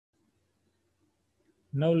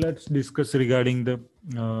Now let's discuss regarding the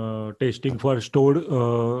testing for stored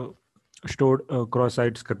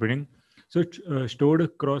cross-site scripting. So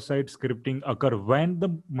stored cross-site scripting occur when the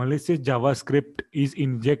malicious JavaScript is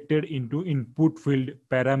injected into input field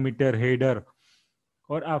parameter header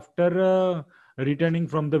or after returning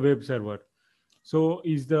from the web server. So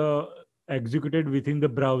is the executed within the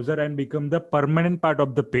browser and become the permanent part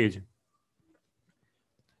of the page.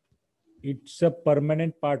 It's a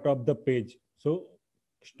permanent part of the page. So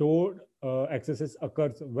stored accesses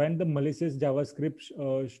occurs when the malicious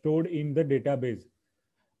JavaScript stored in the database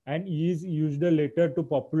and is used later to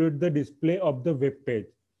populate the display of the web page.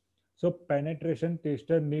 So penetration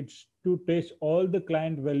tester needs to test all the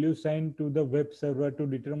client values signed to the web server to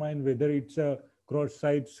determine whether it's a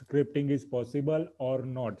cross-site scripting is possible or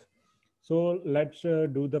not. So let's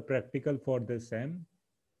do the practical for the same.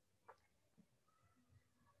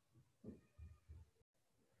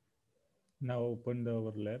 Now open the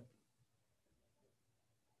our lab.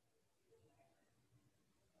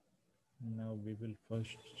 Now we will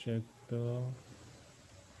first check the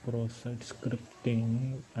cross-site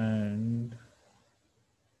scripting and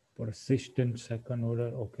persistent second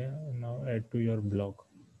order. Okay, now add to your blog.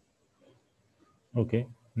 Okay,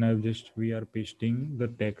 now just we are pasting the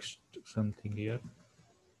text something here.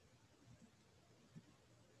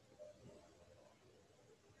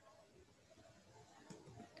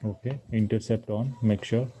 Okay, intercept on, make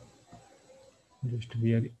sure. Just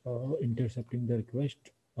we are intercepting the request.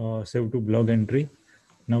 Save to blog entry.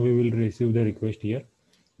 Now we will receive the request here.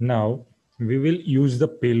 Now we will use the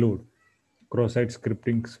payload, cross-site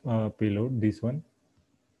scripting payload, this one.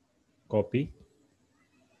 Copy.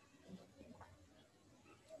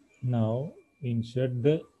 Now insert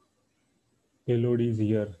the payload is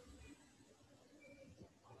here.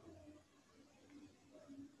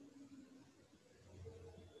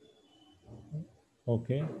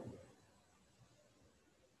 Okay.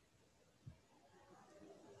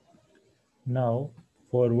 Now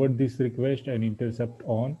forward this request and intercept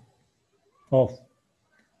on off.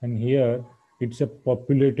 And here it's a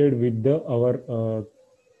populated with the our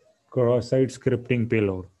cross-site scripting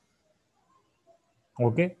payload.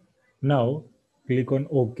 Okay. Now click on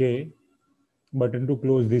OK button to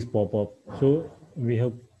close this pop-up. So we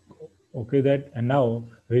have okay that, and now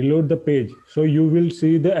reload the page. So you will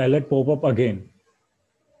see the alert pop-up again.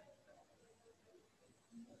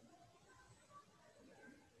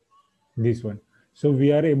 This one. So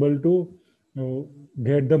we are able to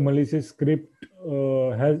get the malicious script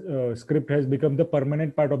has become the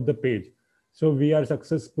permanent part of the page. So we are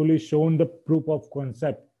successfully shown the proof of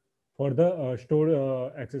concept for the stored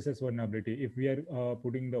accesses vulnerability. If we are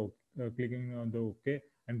putting the clicking on the OK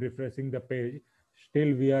and refreshing the page,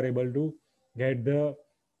 still we are able to get the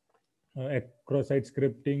cross-site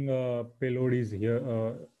scripting payload is here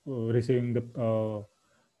receiving the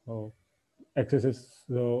accesses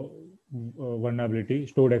vulnerability,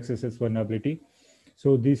 stored accesses vulnerability.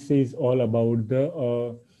 So this is all about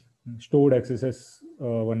the stored accesses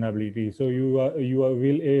vulnerability. So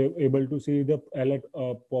will able to see the alert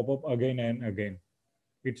pop up again and again.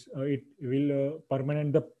 It will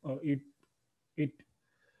permanent the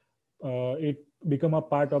it become a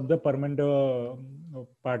part of the permanent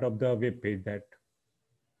part of the web page that